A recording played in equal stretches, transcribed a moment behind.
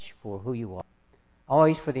for who you are,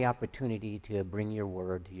 always for the opportunity to bring your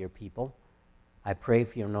word to your people. I pray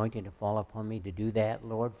for your anointing to fall upon me to do that,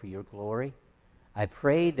 Lord, for your glory. I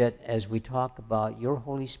pray that as we talk about your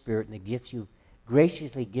Holy Spirit and the gifts you've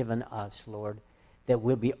graciously given us, Lord, that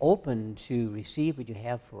we'll be open to receive what you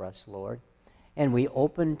have for us, Lord, and we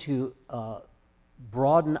open to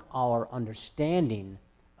broaden our understanding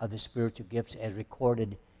of the spiritual gifts as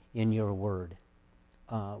recorded in your word.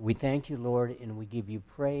 We thank you, Lord, and we give you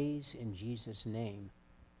praise in Jesus' name.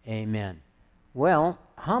 Amen. Well,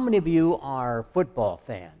 how many of you are football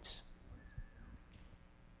fans?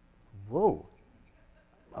 Whoa.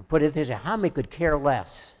 I'll put it this way, how many could care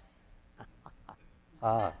less?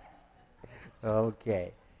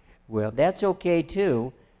 Okay. Well, that's okay,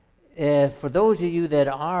 too. For those of you that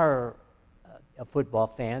are football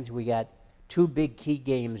fans, we got two big key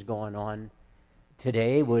games going on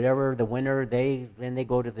today. Whatever the winner, then they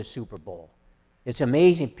go to the Super Bowl. It's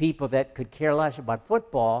amazing people that could care less about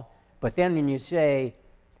football, but then when you say,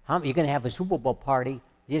 you're going to have a Super Bowl party,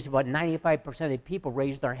 just about 95% of people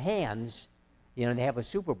raise their hands, they have a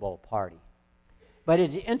Super Bowl party. But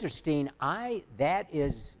it's interesting, that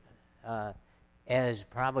is, as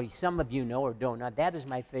probably some of you know or don't know, that is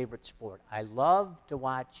my favorite sport. I love to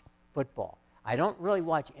watch football. I don't really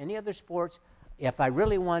watch any other sports. If I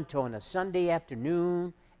really want to, on a Sunday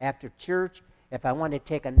afternoon, after church, if I want to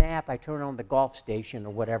take a nap, I turn on the golf station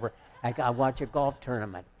or whatever. I watch a golf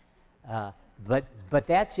tournament. But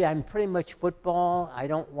that's it. I'm pretty much football. I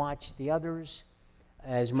don't watch the others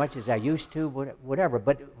as much as I used to, whatever.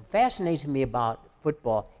 But it fascinates me about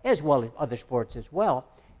football, as well as other sports as well.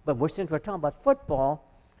 But since we're talking about football,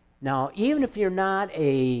 now, even if you're not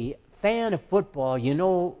a fan of football, you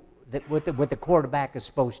know that what the quarterback is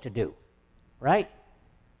supposed to do, right?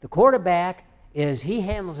 The quarterback he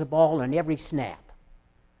handles the ball on every snap.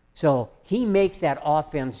 So he makes that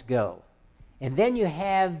offense go. And then you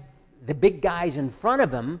have the big guys in front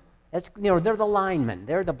of him. They're the linemen.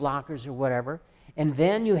 They're the blockers or whatever. And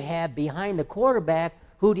then you have behind the quarterback,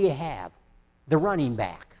 who do you have? The running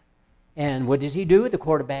back. And what does he do? The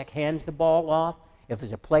quarterback hands the ball off. If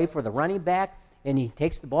it's a play for the running back, and he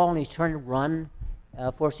takes the ball and he's trying to run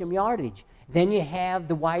for some yardage. Then you have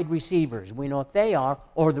the wide receivers. We know what they are,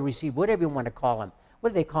 or the receiver, whatever you want to call them. What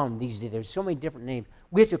do they call them these days? There's so many different names.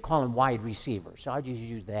 We have to call them wide receivers, so I'll just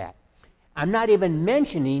use that. I'm not even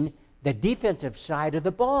mentioning the defensive side of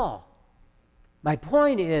the ball. My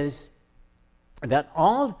point is that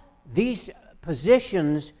all these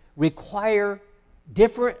positions require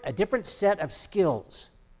a different set of skills.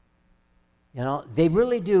 They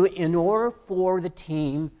really do. In order for the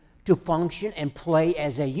team to function and play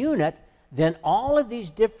as a unit, then all of these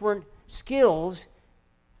different skills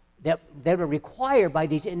that are required by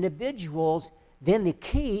these individuals, then the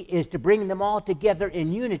key is to bring them all together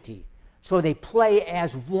in unity so they play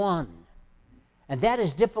as one. And that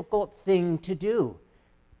is a difficult thing to do.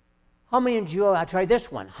 How many enjoy, I'll try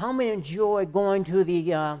this one. How many enjoy going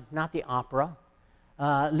to not the opera,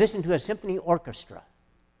 listen to a symphony orchestra?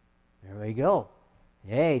 There we go.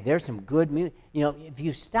 Hey, there's some good music. If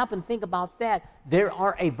you stop and think about that, there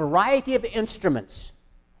are a variety of instruments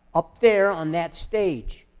up there on that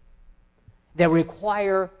stage that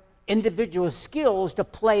require individual skills to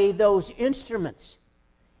play those instruments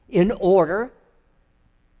in order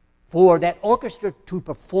for that orchestra to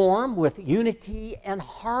perform with unity and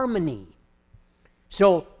harmony.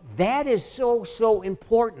 So that is so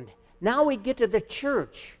important. Now we get to the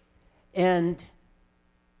church, and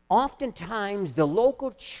oftentimes the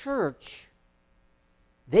local church,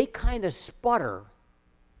 they kind of sputter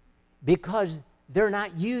because they're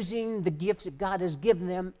not using the gifts that God has given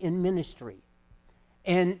them in ministry.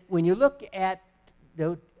 And when you look at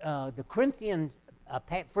the Corinthians,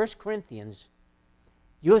 1 Corinthians,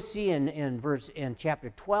 you'll see in chapter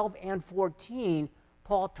 12 and 14,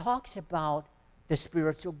 Paul talks about the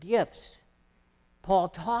spiritual gifts. Paul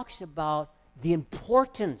talks about the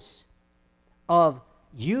importance of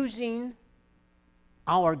using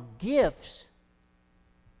our gifts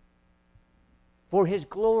for his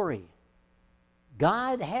glory.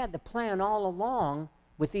 God had the plan all along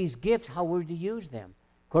with these gifts, how we're to use them.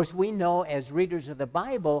 Of course, we know as readers of the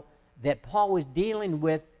Bible that Paul was dealing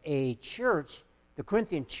with a church, the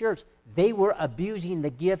Corinthian church. They were abusing the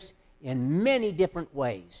gifts in many different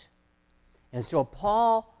ways. And so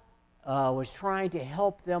Paul was trying to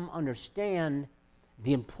help them understand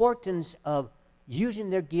the importance of using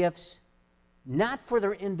their gifts not for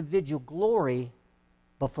their individual glory,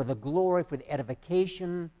 but for the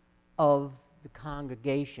edification of the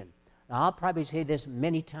congregation. Now, I'll probably say this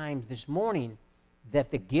many times this morning,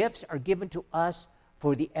 that the gifts are given to us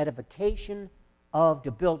for the edification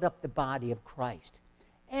to build up the body of Christ.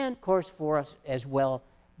 And, of course, for us as well,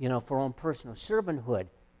 for our own personal servanthood.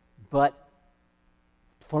 But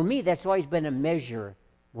for me, that's always been a measure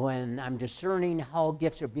when I'm discerning how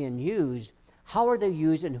gifts are being used. How are they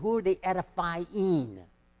used and who are they edifying?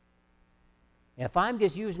 If I'm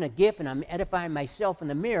just using a gift and I'm edifying myself in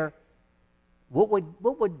the mirror, what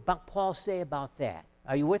would Paul say about that?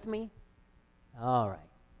 Are you with me? All right.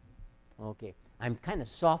 Okay. I'm kind of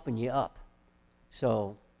softening you up.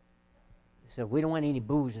 So we don't want any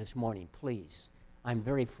booze this morning, please. I'm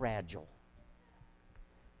very fragile.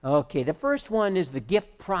 Okay, the first one is the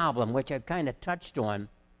gift problem, which I've kind of touched on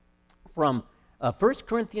from 1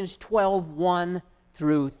 Corinthians 12, 1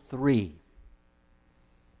 through 3.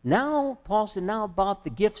 Now, Paul said, now about the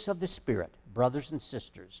gifts of the Spirit, brothers and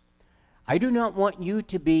sisters. I do not want you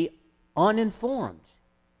to be uninformed.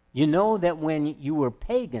 You know that when you were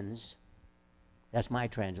pagans, that's my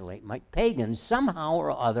translate, pagans, somehow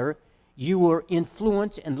or other, you were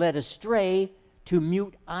influenced and led astray to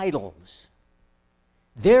mute idols.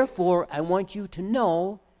 Therefore, I want you to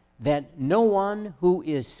know that no one who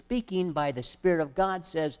is speaking by the Spirit of God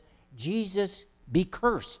says, Jesus be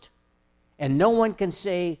cursed. And no one can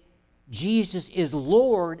say, Jesus is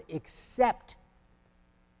Lord except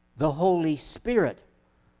the Holy Spirit.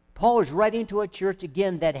 Paul is writing to a church,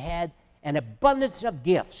 again, that had an abundance of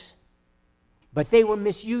gifts, but they were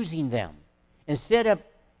misusing them. Instead of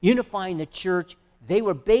unifying the church, they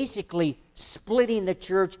were basically splitting the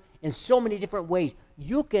church in so many different ways.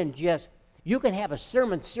 You can have a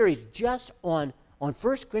sermon series just on 1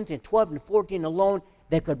 Corinthians 12 and 14 alone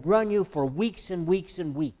that could run you for weeks and weeks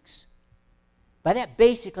and weeks. But that's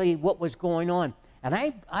basically what was going on. And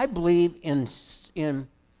I believe in certain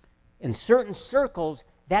circles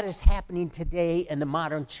that is happening today in the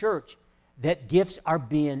modern church, that gifts are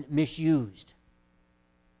being misused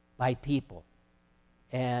by people.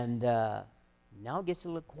 And now it gets a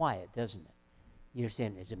little quiet, doesn't it? You're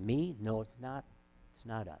saying, is it me? No, it's not. It's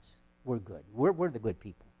not us. We're good. We're the good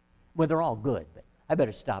people. Well, they're all good, but I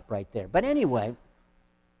better stop right there. But anyway,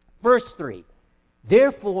 verse 3.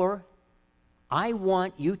 Therefore, I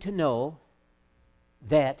want you to know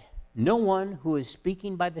that no one who is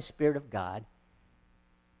speaking by the Spirit of God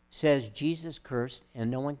says Jesus cursed, and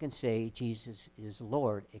no one can say Jesus is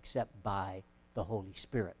Lord except by the Holy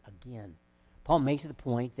Spirit. Again, Paul makes the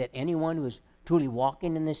point that anyone who is truly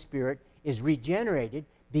walking in the Spirit is regenerated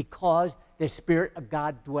because the Spirit of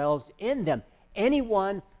God dwells in them.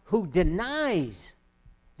 Anyone who denies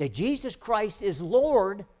that Jesus Christ is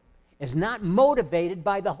Lord is not motivated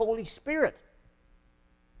by the Holy Spirit.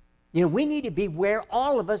 We need to beware,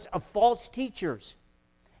 all of us, of false teachers.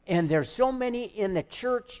 And there's so many in the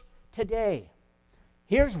church today.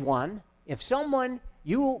 Here's one. If someone,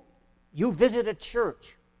 you visit a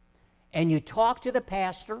church and you talk to the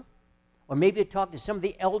pastor, or maybe you talk to some of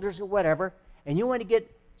the elders or whatever, and you want to get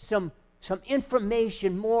some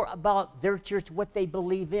information more about their church, what they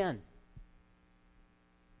believe in.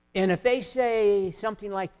 And if they say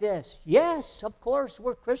something like this, yes, of course,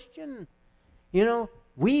 we're Christian.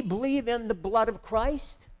 We believe in the blood of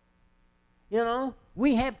Christ.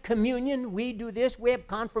 We have communion. We do this. We have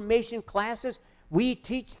confirmation classes. We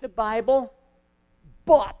teach the Bible.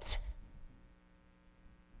 But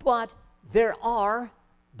there are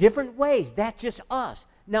different ways. That's just us.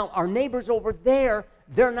 Now, our neighbors over there,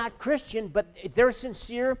 they're not Christian, but they're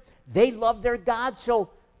sincere. They love their God, so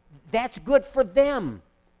that's good for them.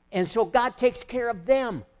 And so God takes care of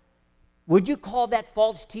them. Would you call that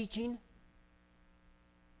false teaching?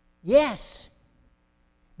 Yes,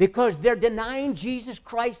 because they're denying Jesus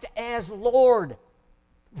Christ as Lord.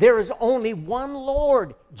 There is only one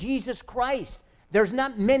Lord, Jesus Christ. There's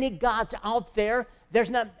not many gods out there.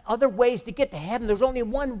 There's not other ways to get to heaven. There's only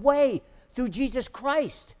one way, through Jesus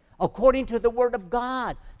Christ, according to the Word of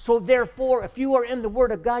God. So therefore, if you are in the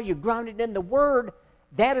Word of God, you're grounded in the Word,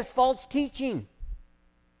 that is false teaching.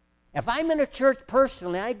 If I'm in a church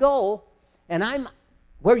personally, I go, and I'm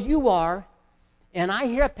where you are, and I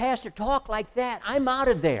hear a pastor talk like that, I'm out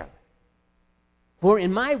of there. For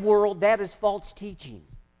in my world, that is false teaching.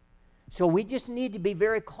 So we just need to be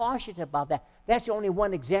very cautious about that. That's only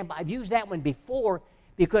one example. I've used that one before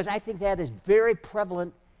because I think that is very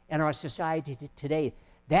prevalent in our society today.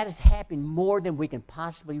 That is happening more than we can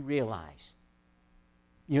possibly realize.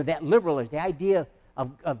 That liberalism, the idea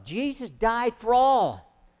of Jesus died for all.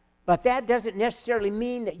 But that doesn't necessarily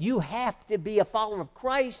mean that you have to be a follower of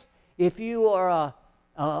Christ. If you are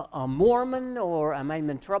a Mormon, or I'm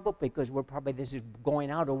in trouble because this is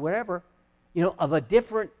going out or whatever, of a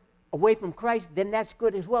different, away from Christ, then that's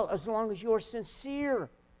good as well, as long as you're sincere.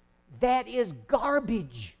 That is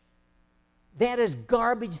garbage. That is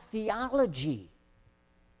garbage theology.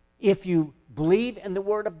 If you believe in the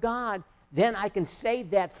Word of God, then I can say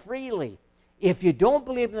that freely. If you don't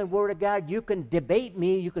believe in the Word of God, you can debate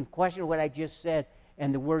me, you can question what I just said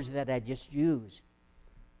and the words that I just used.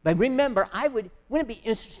 But remember, wouldn't it be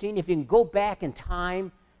interesting if you can go back in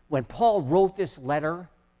time when Paul wrote this letter,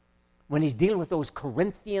 when he's dealing with those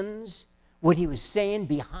Corinthians, what he was saying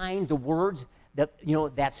behind the words that,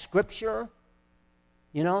 that scripture?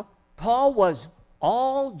 Paul was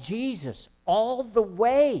all Jesus, all the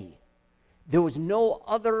way. There was no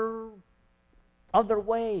other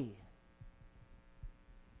way.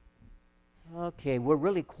 Okay, we're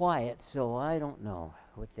really quiet, so I don't know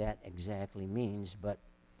what that exactly means, but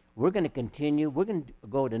we're going to continue. We're going to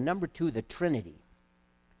go to number 2, the Trinity,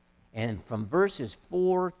 and from verses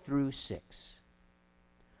 4 through 6.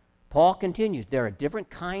 Paul continues, there are different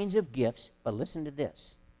kinds of gifts, but listen to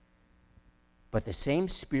this. But the same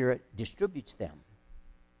Spirit distributes them.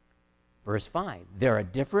 Verse 5, there are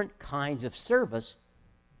different kinds of service,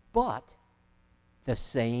 but the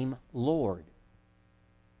same Lord.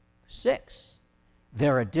 6,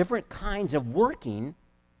 there are different kinds of working,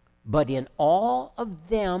 but in all of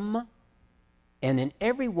them and in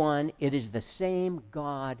every one, it is the same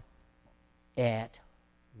God at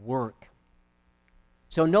work.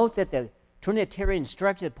 So note that the Trinitarian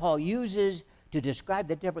structure that Paul uses to describe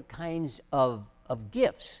the different kinds of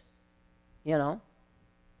gifts,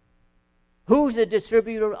 Who's the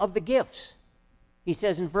distributor of the gifts? He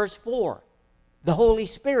says in verse 4, the Holy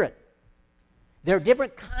Spirit. There are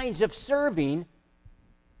different kinds of serving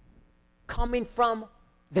coming from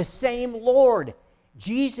the same Lord.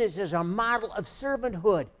 Jesus is our model of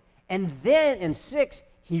servanthood. And then in 6,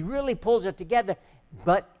 he really pulls it together.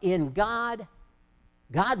 But in God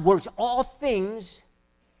works all things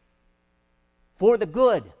for the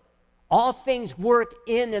good. All things work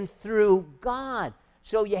in and through God.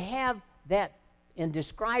 So you have that, in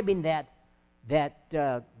describing that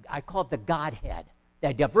I call it the Godhead,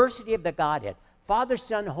 the diversity of the Godhead. Father,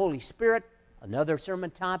 Son, Holy Spirit, another sermon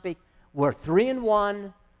topic. We're 3 in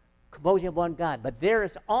 1, composing of one God. But there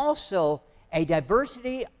is also a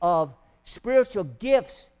diversity of spiritual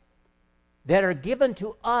gifts that are given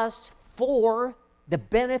to us for the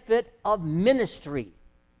benefit of ministry,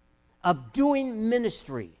 of doing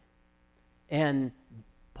ministry. And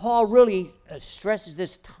Paul really stresses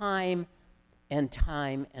this time and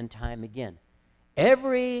time and time again.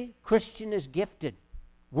 Every Christian is gifted.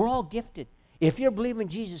 We're all gifted. If you're believing in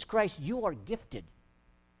Jesus Christ, you are gifted.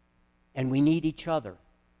 And we need each other.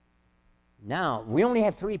 Now, we only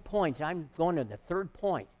have 3 points. I'm going to the 3rd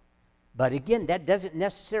point. But again, that doesn't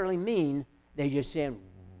necessarily mean they're just saying,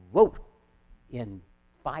 whoa, in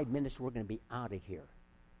 5 minutes we're going to be out of here.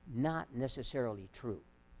 Not necessarily true.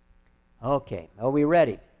 Okay, are we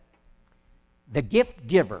ready? The gift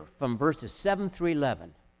giver from verses 7 through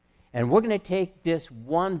 11. And we're going to take this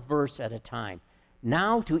one verse at a time.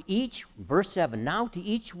 Now to each, verse 7, now to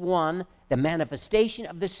each one the manifestation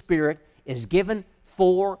of the Spirit is given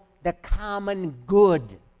for the common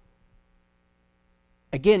good.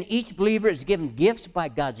 Again, each believer is given gifts by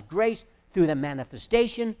God's grace through the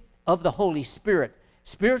manifestation of the Holy Spirit.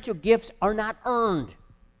 Spiritual gifts are not earned.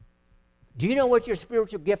 Do you know what your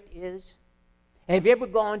spiritual gift is? Have you ever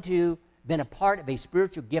been a part of a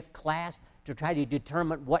spiritual gift class to try to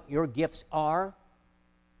determine what your gifts are?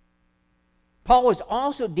 Paul was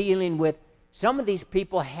also dealing with some of these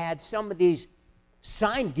people had some of these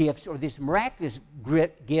sign gifts or these miraculous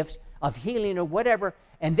gifts of healing or whatever,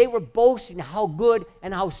 and they were boasting how good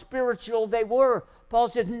and how spiritual they were. Paul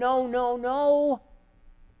says, no, no, no.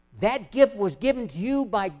 That gift was given to you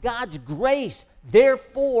by God's grace.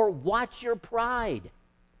 Therefore, watch your pride.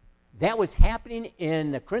 That was happening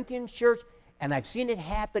in the Corinthian church, and I've seen it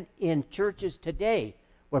happen in churches today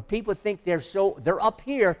where people think they're up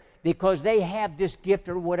here because they have this gift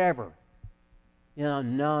or whatever. No.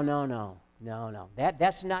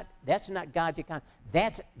 That's not God's economy.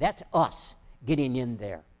 That's us getting in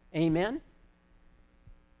there. Amen?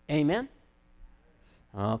 Amen?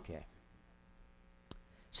 Okay.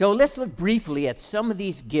 So let's look briefly at some of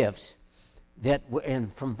these gifts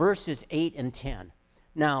from verses 8 and 10.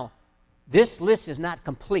 Now, this list is not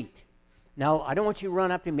complete. Now, I don't want you to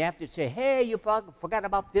run up to me after and say, hey, you forgot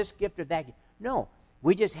about this gift or that gift. No,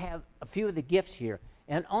 we just have a few of the gifts here.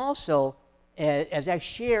 And also, as I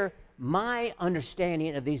share my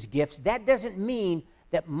understanding of these gifts, that doesn't mean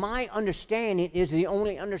that my understanding is the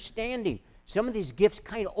only understanding. Some of these gifts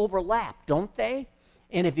kind of overlap, don't they?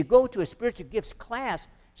 And if you go to a spiritual gifts class,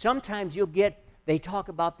 sometimes they talk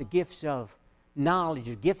about the gifts of knowledge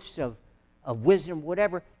or gifts of of wisdom,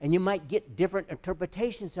 whatever, and you might get different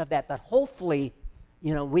interpretations of that. But hopefully,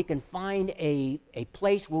 we can find a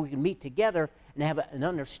place where we can meet together and have an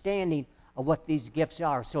understanding of what these gifts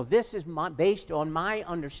are. So this is based on my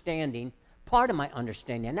understanding, part of my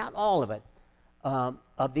understanding, not all of it,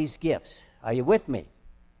 of these gifts. Are you with me?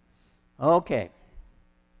 Okay.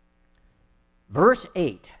 Verse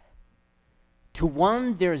 8. To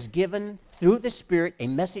one there is given through the Spirit a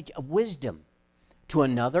message of wisdom, to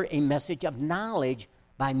another a message of knowledge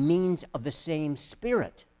by means of the same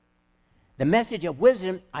Spirit. The message of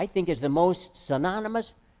wisdom, I think, is the most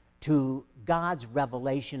synonymous to God's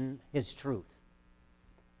revelation, His truth.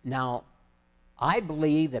 Now, I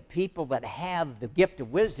believe that people that have the gift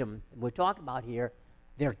of wisdom we're talking about here,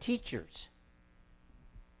 they're teachers.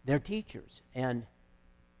 They're teachers. And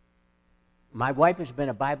my wife has been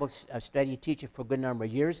a Bible study teacher for a good number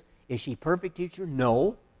of years. Is she a perfect teacher?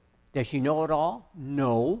 No. Does she know it all?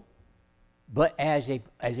 No. But as a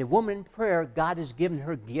woman in prayer, God has given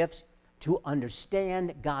her gifts to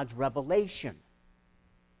understand God's revelation.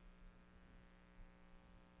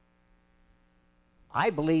 I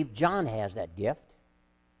believe John has that gift.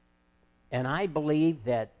 And I believe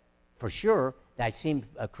that, for sure, that I see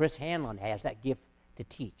Chris Hanlon has that gift to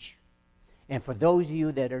teach. And for those of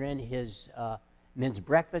you that are in his men's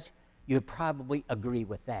breakfast, you'd probably agree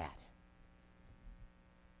with that.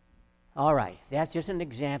 All right, that's just an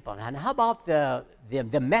example. And how about the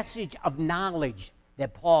message of knowledge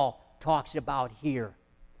that Paul talks about here?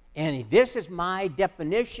 And this is my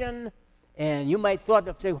definition, and you might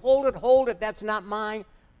say, hold it, that's not mine,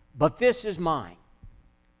 but this is mine.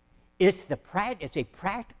 It's a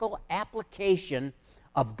practical application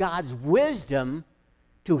of God's wisdom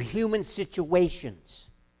to human situations.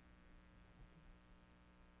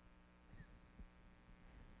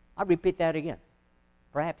 I'll repeat that again.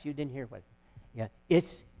 Perhaps you didn't hear what. Yeah,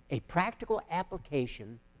 it's a practical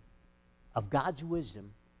application of God's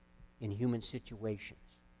wisdom in human situations.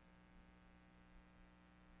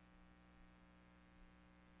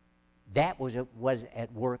 That was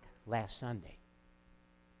at work last Sunday.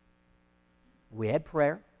 We had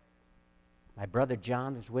prayer. My brother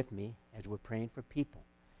John was with me as we're praying for people.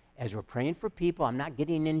 As we're praying for people, I'm not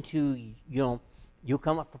getting into, you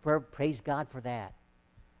come up for prayer, praise God for that.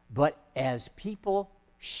 But as people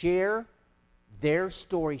share their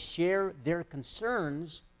story, share their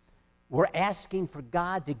concerns, we're asking for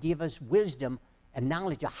God to give us wisdom and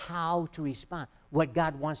knowledge of how to respond, what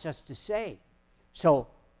God wants us to say. So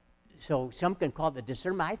some can call it the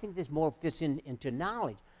discernment. I think this more fits into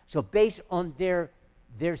knowledge. So based on their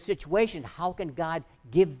situation, how can God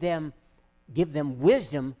give them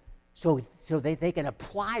wisdom so they can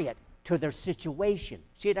apply it to their situation?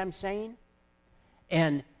 See what I'm saying?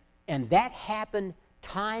 And that happened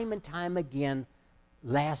time and time again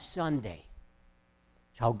last Sunday.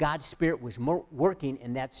 So how God's Spirit was working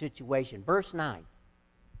in that situation. Verse 9.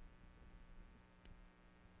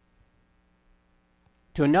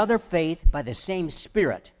 To another faith by the same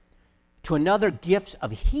Spirit, to another gifts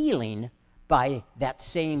of healing by that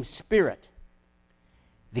same Spirit.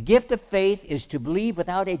 The gift of faith is to believe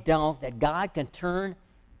without a doubt that God can turn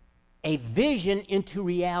a vision into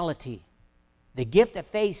reality. The gift of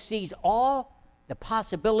faith sees all the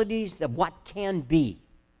possibilities of what can be.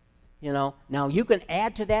 Now you can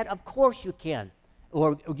add to that, of course you can,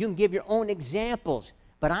 or you can give your own examples.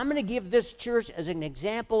 But I'm going to give this church as an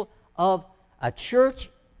example of a church,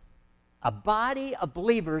 a body of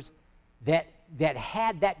believers that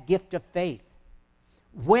had that gift of faith.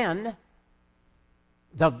 When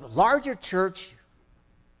the larger church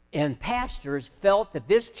and pastors felt that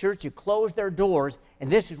this church had closed their doors,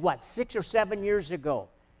 and this is 6 or 7 years ago,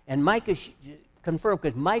 and Mike is confirmed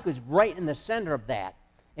because Mike was right in the center of that,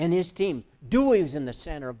 and his team. Dewey was in the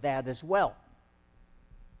center of that as well.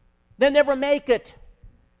 They never make it.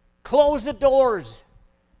 Close the doors.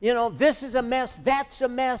 This is a mess, that's a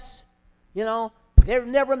mess. They'll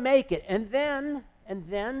never make it. And then,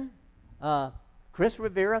 Chris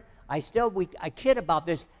Rivera, I kid about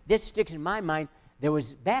this. This sticks in my mind. There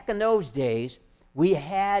was, back in those days, we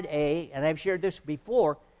had and I've shared this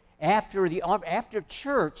before, after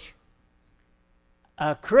church,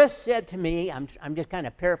 Chris said to me, I'm just kind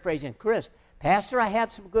of paraphrasing Chris, Pastor, I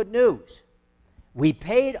have some good news. We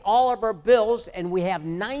paid all of our bills, and we have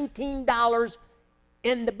 $19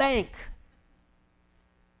 in the bank.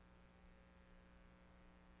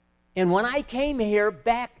 And when I came here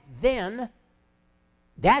back then,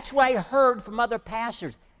 that's what I heard from other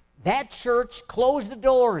pastors. That church closed the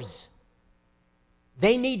doors.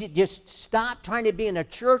 They need to just stop trying to be in a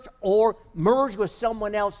church or merge with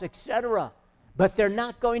someone else, etc. But they're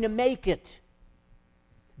not going to make it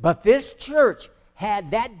But this church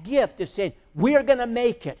had that gift to say, we are going to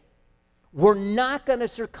make it. We're not going to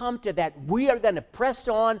succumb to that. We are going to press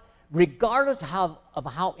on regardless of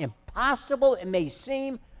how impossible it may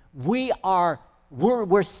seem. We're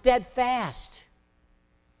steadfast.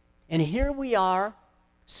 And here we are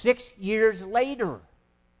 6 years later.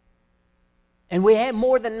 And we have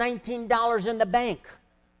more than $19 in the bank.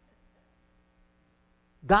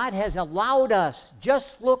 God has allowed us.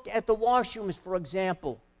 Just look at the washrooms, for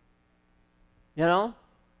example. You know,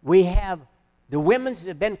 we have the women's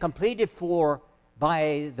have been completed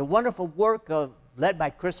by the wonderful work led by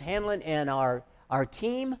Chris Hanlon and our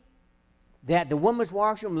team, that the women's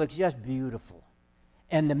washroom looks just beautiful.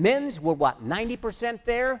 And the men's were, 90%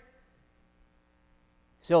 there?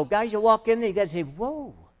 So guys, you walk in there, you got to say,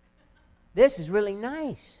 whoa, this is really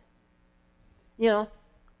nice. You know,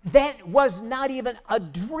 that was not even a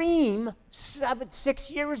dream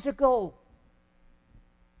 6 years ago.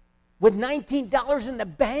 With $19 in the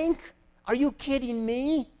bank? Are you kidding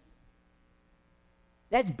me?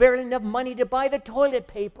 That's barely enough money to buy the toilet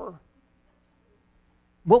paper.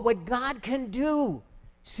 But what God can do,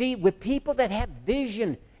 see, with people that have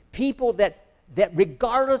vision, people that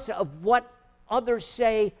regardless of what others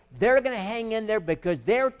say, they're going to hang in there because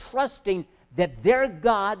they're trusting that their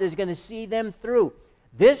God is going to see them through.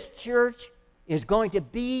 This church is going to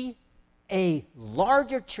be a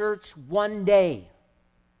larger church one day.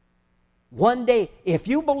 One day, if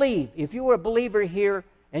you were a believer here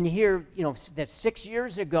and here, that 6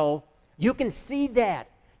 years ago, you can see that.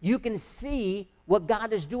 You can see what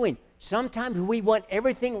God is doing. Sometimes we want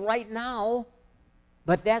everything right now,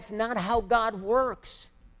 but that's not how God works.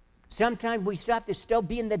 Sometimes we still have to still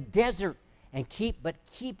be in the desert and keep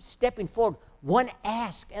stepping forward, one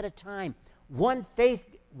ask at a time, one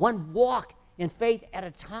walk in faith at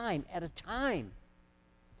a time.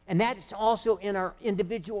 And that is also in our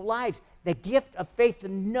individual lives. The gift of faith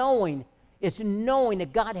and knowing is knowing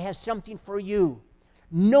that God has something for you.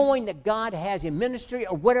 Knowing that God has a ministry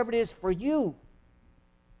or whatever it is for you.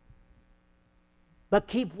 But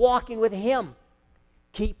keep walking with Him.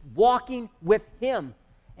 Keep walking with Him.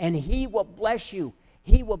 And He will bless you.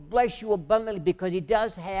 He will bless you abundantly because He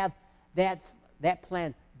does have that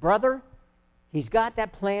plan. Brother, He's got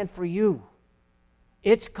that plan for you.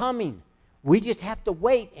 It's coming. We just have to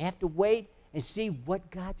wait and see what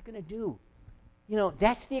God's going to do.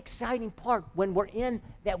 That's the exciting part. When we're in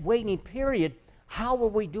that waiting period, how are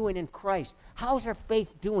we doing in Christ? How's our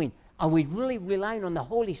faith doing? Are we really relying on the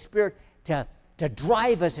Holy Spirit to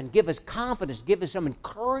drive us and give us confidence, give us some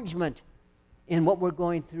encouragement in what we're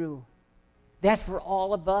going through? That's for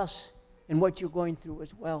all of us and what you're going through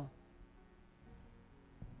as well.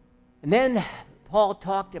 And then Paul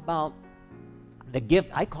talked about the gift,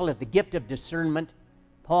 I call it the gift of discernment.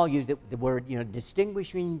 Paul used the word,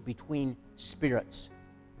 distinguishing between spirits.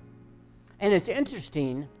 And it's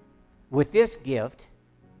interesting with this gift,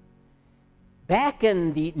 back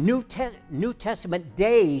in the New Testament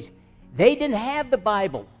days, they didn't have the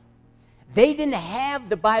Bible. They didn't have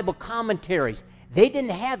the Bible commentaries. They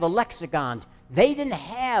didn't have the lexicons. They didn't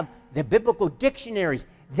have the biblical dictionaries.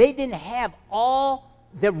 They didn't have all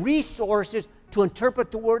the resources to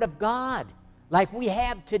interpret the Word of God like we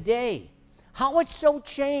have today. How it's so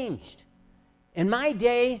changed. In my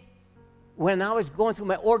day, when I was going through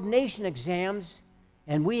my ordination exams,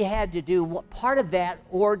 and we had to do, part of that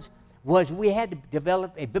was we had to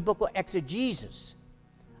develop a biblical exegesis.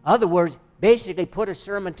 In other words, basically put a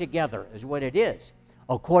sermon together is what it is,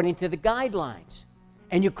 according to the guidelines.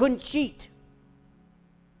 And you couldn't cheat.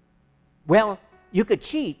 Well, you could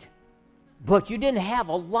cheat, but you didn't have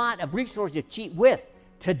a lot of resources to cheat with.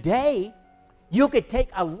 Today, you could take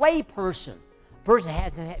a lay person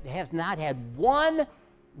has not had one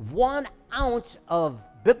ounce of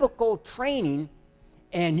biblical training,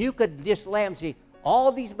 and you could just lay and see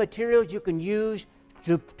all these materials you can use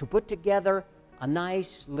to put together a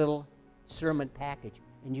nice little sermon package,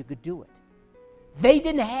 and you could do it. They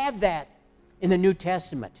didn't have that in the New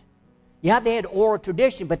Testament. Yeah, they had oral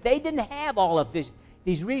tradition, but they didn't have all of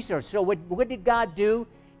these resources. So what did God do?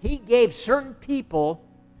 He gave certain people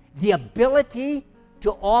the ability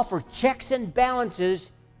to offer checks and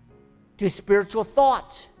balances to spiritual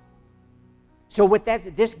thoughts. So what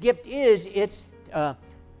this gift is, it's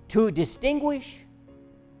to distinguish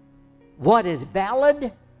what is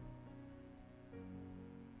valid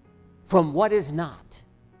from what is not.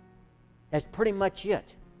 That's pretty much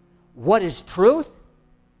it. What is truth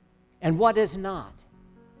and what is not.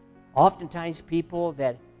 Oftentimes people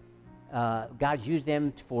that God's used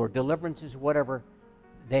them for deliverances, whatever,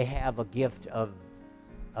 they have a gift of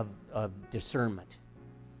discernment.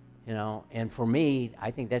 And for me,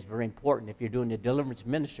 I think that's very important. If you're doing the deliverance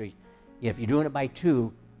ministry, if you're doing it by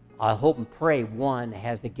two, I hope and pray one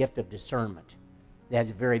has the gift of discernment.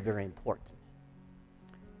 That's very, very important.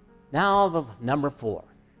 Now, number 4.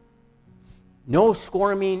 No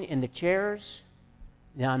squirming in the chairs.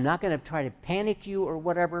 Now, I'm not going to try to panic you or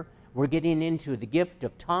whatever. We're getting into the gift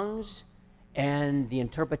of tongues and the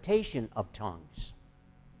interpretation of tongues.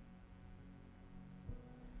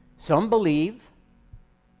 Some believe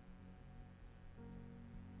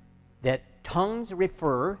that tongues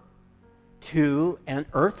refer to an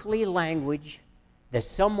earthly language that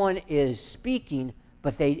someone is speaking,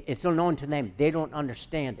 but it's unknown to them. They don't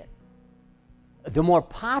understand it. The more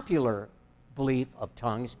popular belief of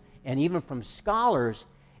tongues, and even from scholars,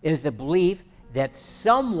 is the belief that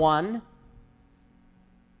someone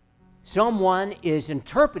is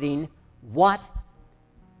interpreting what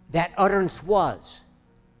that utterance was.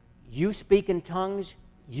 You speak in tongues,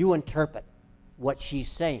 you interpret what she's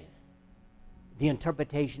saying, the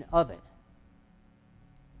interpretation of it.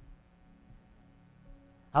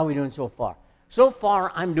 How are we doing so far? So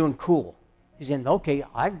far, I'm doing cool. He's saying, okay,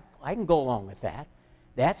 I can go along with that.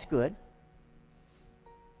 That's good.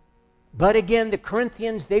 But again, the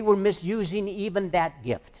Corinthians, they were misusing even that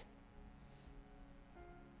gift.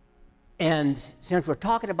 And since we're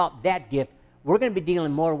talking about that gift, we're going to be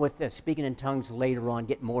dealing more with speaking in tongues later on,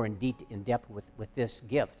 get more in depth with this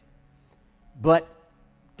gift. But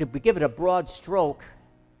to give it a broad stroke,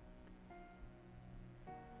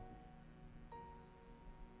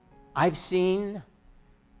 I've seen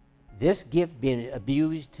this gift being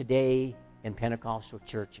abused today in Pentecostal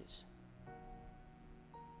churches.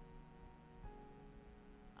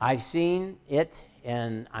 I've seen it,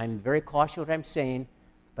 and I'm very cautious what I'm saying,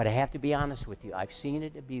 but I have to be honest with you. I've seen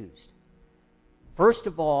it abused. First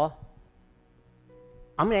of all,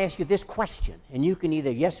 I'm going to ask you this question, and you can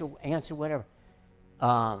either yes or answer whatever.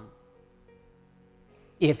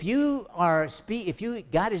 If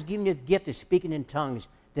God has given you the gift of speaking in tongues,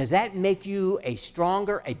 does that make you a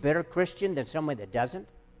stronger, a better Christian than someone that doesn't?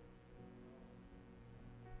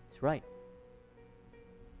 That's right.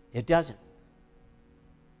 It doesn't.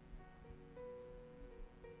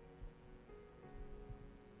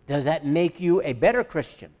 Does that make you a better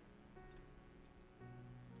Christian?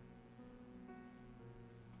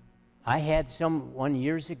 I had someone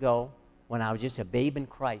years ago, when I was just a babe in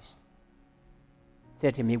Christ,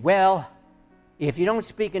 said to me, well, if you don't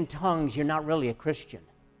speak in tongues, you're not really a Christian.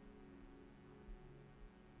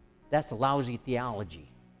 That's a lousy theology,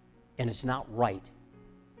 and it's not right.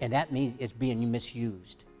 And that means it's being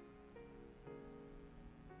misused.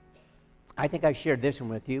 I think I shared this one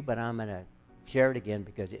with you, but I'm going to share it again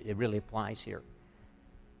because it really applies here.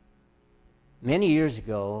 Many years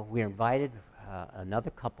ago, we were invited, another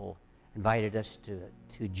couple invited us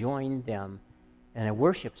to join them in a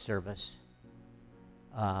worship service,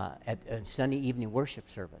 at a Sunday evening worship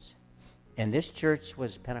service. And this church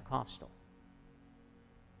was Pentecostal.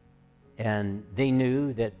 And they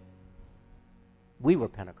knew that we were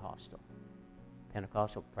Pentecostal.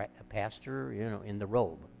 Pentecostal pastor, in the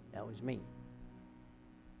robe. That was me.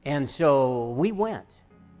 And so we went.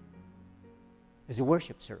 It was a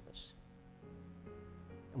worship service.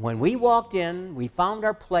 When we walked in, we found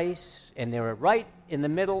our place, and they were right in the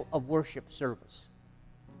middle of worship service.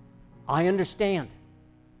 I understand.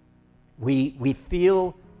 We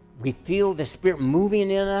feel the Spirit moving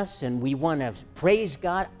in us, and we want to praise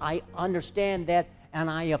God. I understand that, and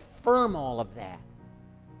I affirm all of that.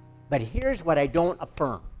 But here's what I don't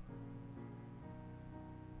affirm.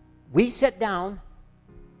 We sat down,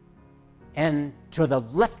 and to the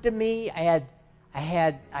left of me, I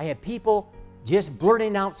had people just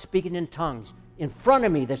blurting out, speaking in tongues. In front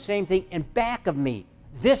of me, the same thing. In back of me,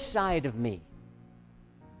 this side of me.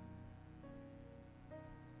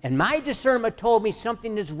 And my discernment told me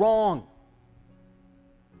something is wrong.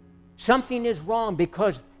 Something is wrong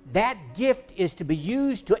because that gift is to be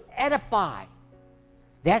used to edify.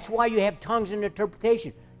 That's why you have tongues and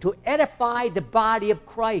interpretation, to edify the body of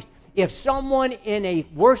Christ. If someone in a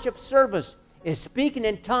worship service is speaking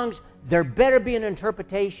in tongues, there better be an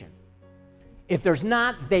interpretation. If there's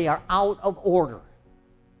not, they are out of order.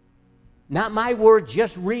 Not my words,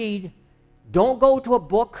 just read. Don't go to a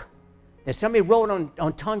book that somebody wrote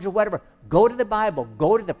on tongues or whatever. Go to the Bible.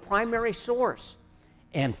 Go to the primary source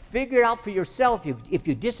and figure it out for yourself. If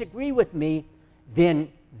you disagree with me,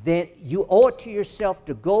 then you owe it to yourself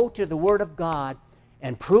to go to the Word of God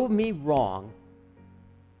and prove me wrong.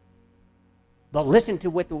 But listen to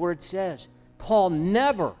what the Word says. Paul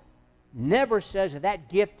never says that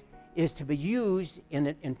gift is to be used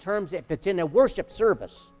in terms, if it's in a worship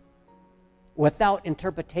service. without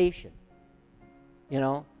interpretation. You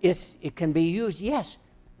know, it can be used, yes.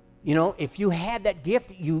 You know, if you have that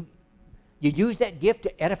gift, you use that gift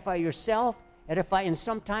to edify yourself, and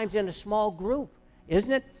sometimes in a small group,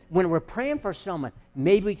 isn't it? When we're praying for someone,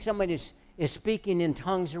 maybe someone is speaking in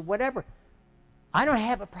tongues or whatever. I don't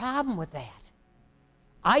have a problem with that.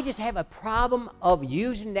 I just have a problem of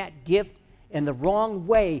using that gift in the wrong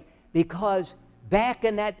way, because back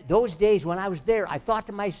in those days when I was there, I thought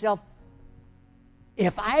to myself,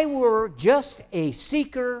 if I were just a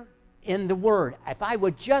seeker in the Word, if I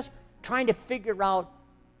were just trying to figure out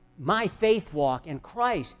my faith walk in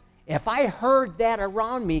Christ, if I heard that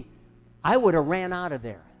around me, I would have ran out of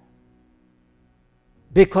there.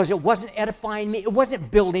 Because it wasn't edifying me, it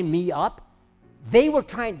wasn't building me up. They were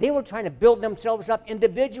trying to build themselves up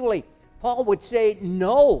individually. Paul would say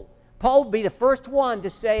no. Paul would be the first one to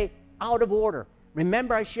say out of order.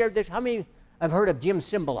 Remember, I shared this. How many have heard of Jim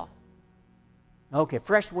Cymbala? Okay,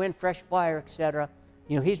 fresh wind, fresh fire, etc.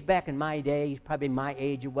 You know, he's back in my day. He's probably my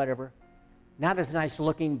age or whatever. Not as nice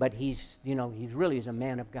looking, but he's really is a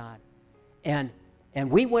man of God. And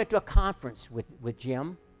we went to a conference with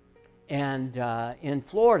Jim, and in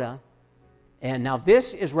Florida. And now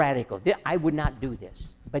this is radical. I would not do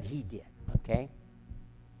this, but he did, okay?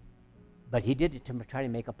 But he did it to try to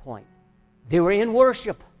make a point. They were in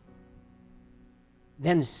worship.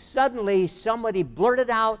 Then suddenly somebody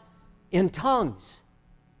blurted out in tongues.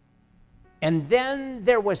 And then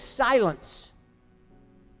there was silence.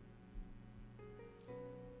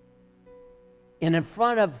 And in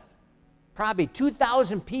front of probably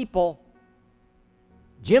 2,000 people,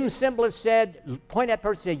 Jim Cymbala pointed at that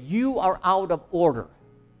person and said, "You are out of order."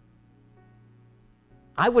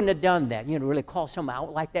 I wouldn't have done that, really call someone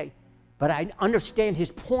out like that. But I understand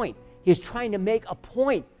his point. He's trying to make a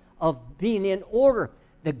point of being in order.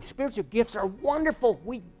 The spiritual gifts are wonderful,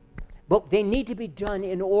 but they need to be done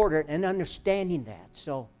in order, and understanding that.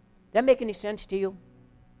 So, does that make any sense to you?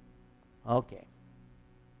 Okay.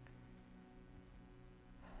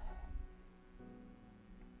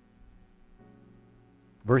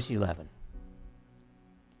 Verse 11.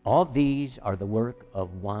 All these are the work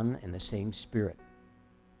of one and the same Spirit,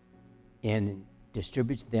 and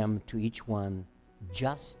distributes them to each one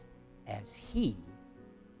just as He,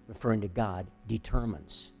 referring to God,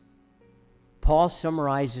 determines. Paul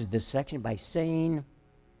summarizes this section by saying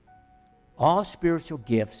all spiritual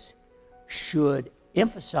gifts should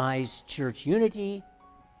emphasize church unity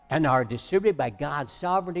and are distributed by God's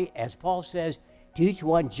sovereignty, as Paul says, to each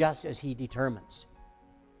one just as He determines.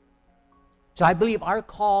 So I believe our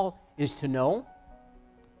call is to know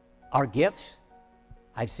our gifts.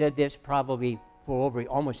 I've said this probably for over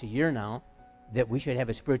almost a year now, that we should have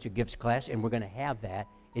a spiritual gifts class, and we're going to have that.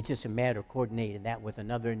 It's just a matter of coordinating that with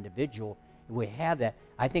another individual, and we have that.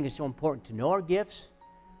 I think it's so important to know our gifts,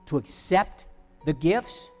 to accept the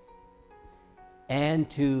gifts,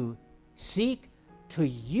 and to seek to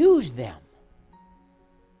use them.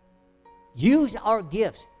 Use our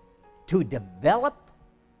gifts to develop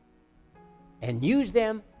and use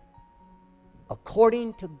them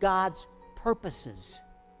according to God's purposes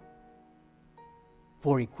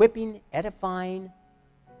for equipping, edifying,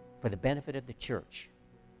 for the benefit of the church.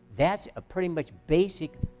 That's a pretty much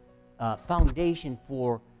basic foundation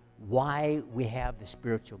for why we have the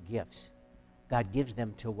spiritual gifts. God gives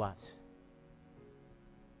them to us.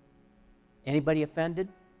 Anybody offended?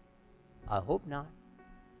 I hope not.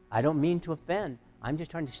 I don't mean to offend. I'm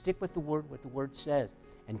just trying to stick with the Word, what the Word says,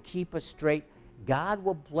 and keep us straight. God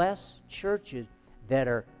will bless churches that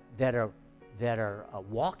are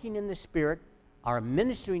walking in the Spirit, are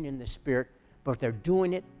ministering in the Spirit, but they're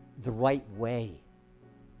doing it the right way.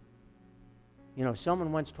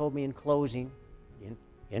 Someone once told me in closing,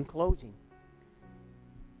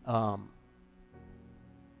 I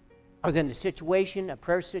was in a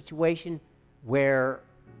prayer situation where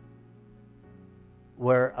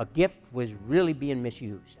a gift was really being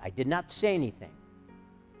misused. I did not say anything.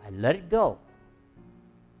 I let it go.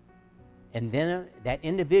 And then that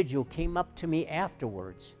individual came up to me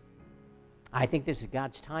afterwards. I think this is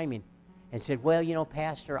God's timing, and said, "Well,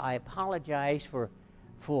 Pastor, I apologize for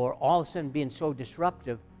all of a sudden being so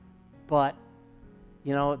disruptive, but,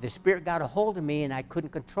 the Spirit got a hold of me and I couldn't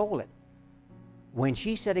control it." When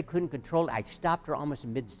she said I couldn't control it, I stopped her almost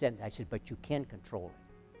in mid-sentence. I said, "But you can control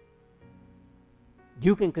it.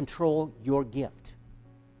 You can control your gift.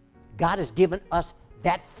 God has given us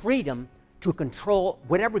that freedom to control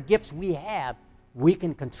whatever gifts we have. We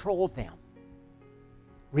can control them."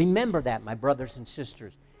 Remember that, my brothers and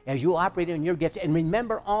sisters, as you operate in your gifts. And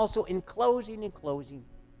remember also in closing,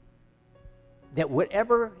 that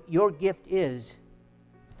whatever your gift is,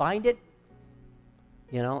 find it,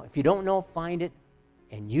 You know, if you don't know, find it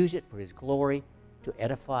and use it for His glory to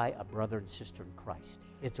edify a brother and sister in Christ.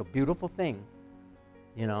 It's a beautiful thing,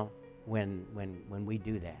 you know, when we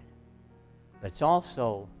do that. But it's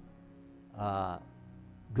also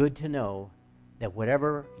good to know that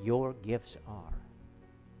whatever your gifts are,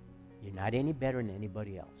 you're not any better than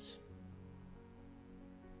anybody else.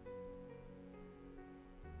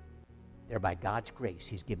 They're by God's grace.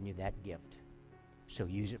 He's given you that gift. So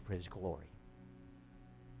use it for His glory.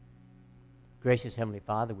 Gracious Heavenly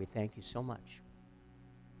Father, we thank you so much.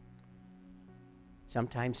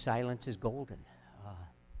 Sometimes silence is golden.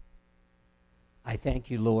 I thank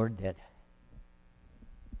you, Lord, that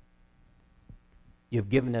you've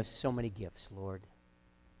given us so many gifts, Lord.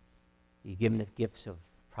 You've given us gifts of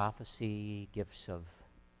prophecy, gifts of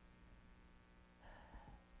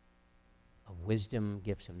wisdom,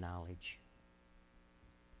 gifts of knowledge.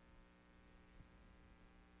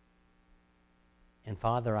 And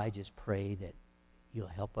Father, I just pray that you'll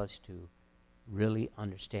help us to really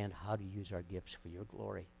understand how to use our gifts for your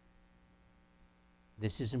glory.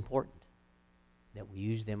 This is important, that we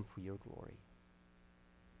use them for your glory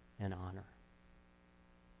and honor.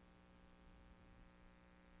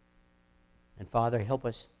 And Father, help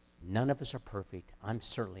us. None of us are perfect. I'm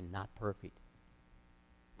certainly not perfect.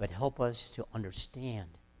 But help us to understand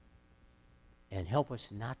and help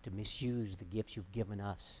us not to misuse the gifts you've given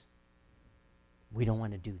us. We don't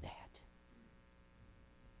want to do that.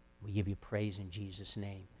 We give you praise in Jesus'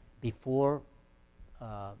 name. Before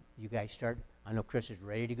you guys start, I know Chris is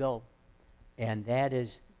ready to go. And that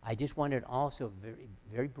is, I just wanted to also very,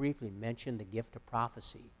 very briefly mention the gift of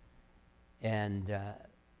prophecy. And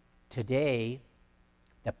today,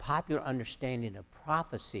 the popular understanding of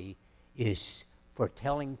prophecy is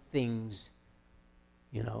foretelling things,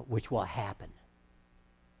 you know, which will happen.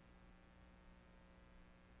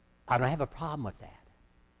 I don't have a problem with that.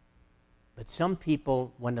 But some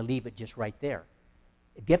people want to leave it just right there.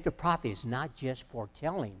 The gift of prophecy is not just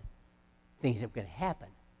foretelling things that are going to happen,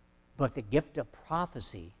 but the gift of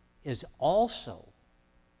prophecy is also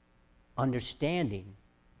understanding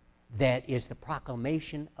that is the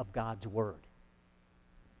proclamation of God's word.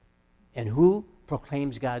 And who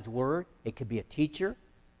proclaims God's word? It could be a teacher,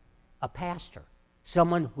 a pastor,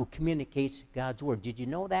 someone who communicates God's word. Did you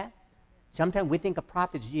know that? Sometimes we think of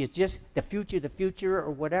prophecy is just the future,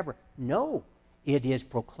 or whatever. No, it is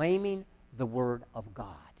proclaiming the word of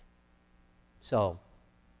God. So,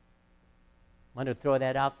 I want to throw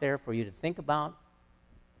that out there for you to think about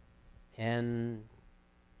and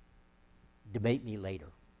debate me later.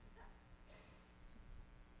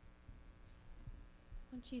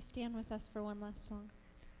 Won't you stand with us for one last song?